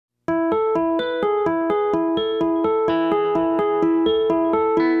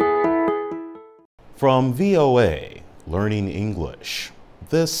From VOA, Learning English,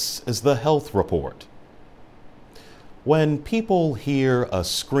 this is the Health Report. When people hear a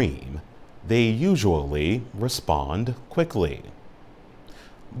scream, they usually respond quickly.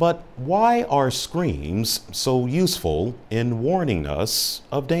 But why are screams so useful in warning us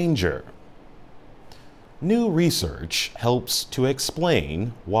of danger? New research helps to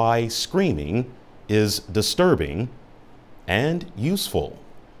explain why screaming is disturbing and useful.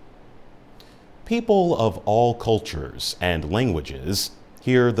 People of all cultures and languages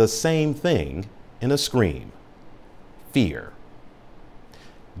hear the same thing in a scream: fear.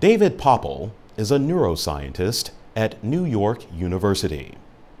 David Poeppel is a neuroscientist at New York University.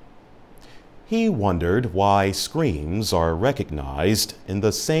 He wondered why screams are recognized in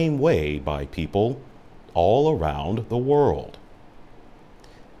the same way by people all around the world.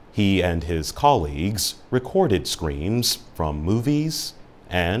 He and his colleagues recorded screams from movies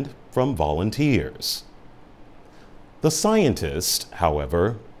and from volunteers. The scientist,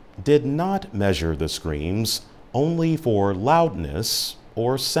 however, did not measure the screams only for loudness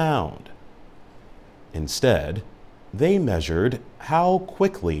or sound. Instead, they measured how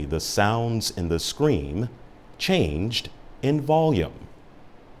quickly the sounds in the scream changed in volume.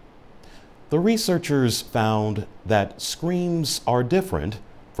 The researchers found that screams are different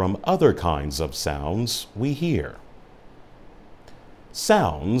from other kinds of sounds we hear.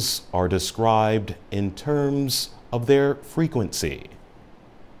 Sounds are described in terms of their frequency.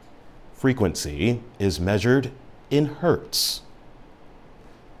 Frequency is measured in Hertz.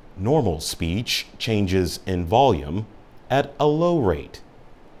 Normal speech changes in volume at a low rate,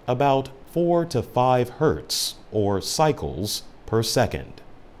 about 4 to 5 Hertz or cycles per second.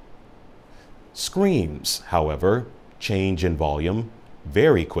 Screams, however, change in volume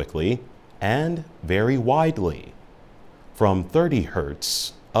very quickly and very widely, from 30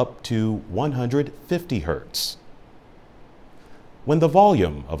 Hertz up to 150 Hertz. When the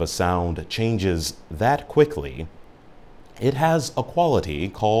volume of a sound changes that quickly, it has a quality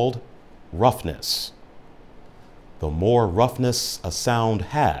called roughness. The more roughness a sound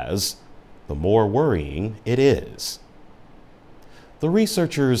has, the more worrying it is. The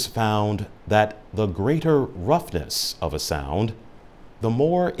researchers found that the greater roughness of a sound, the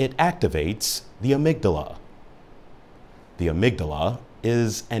more it activates the amygdala. The amygdala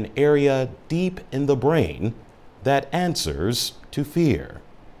is an area deep in the brain that answers to fear.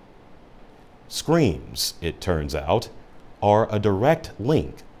 Screams, it turns out, are a direct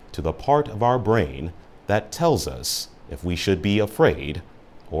link to the part of our brain that tells us if we should be afraid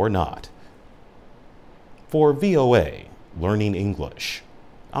or not. For VOA, Learning English,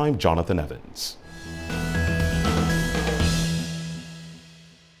 I'm Jonathan Evans.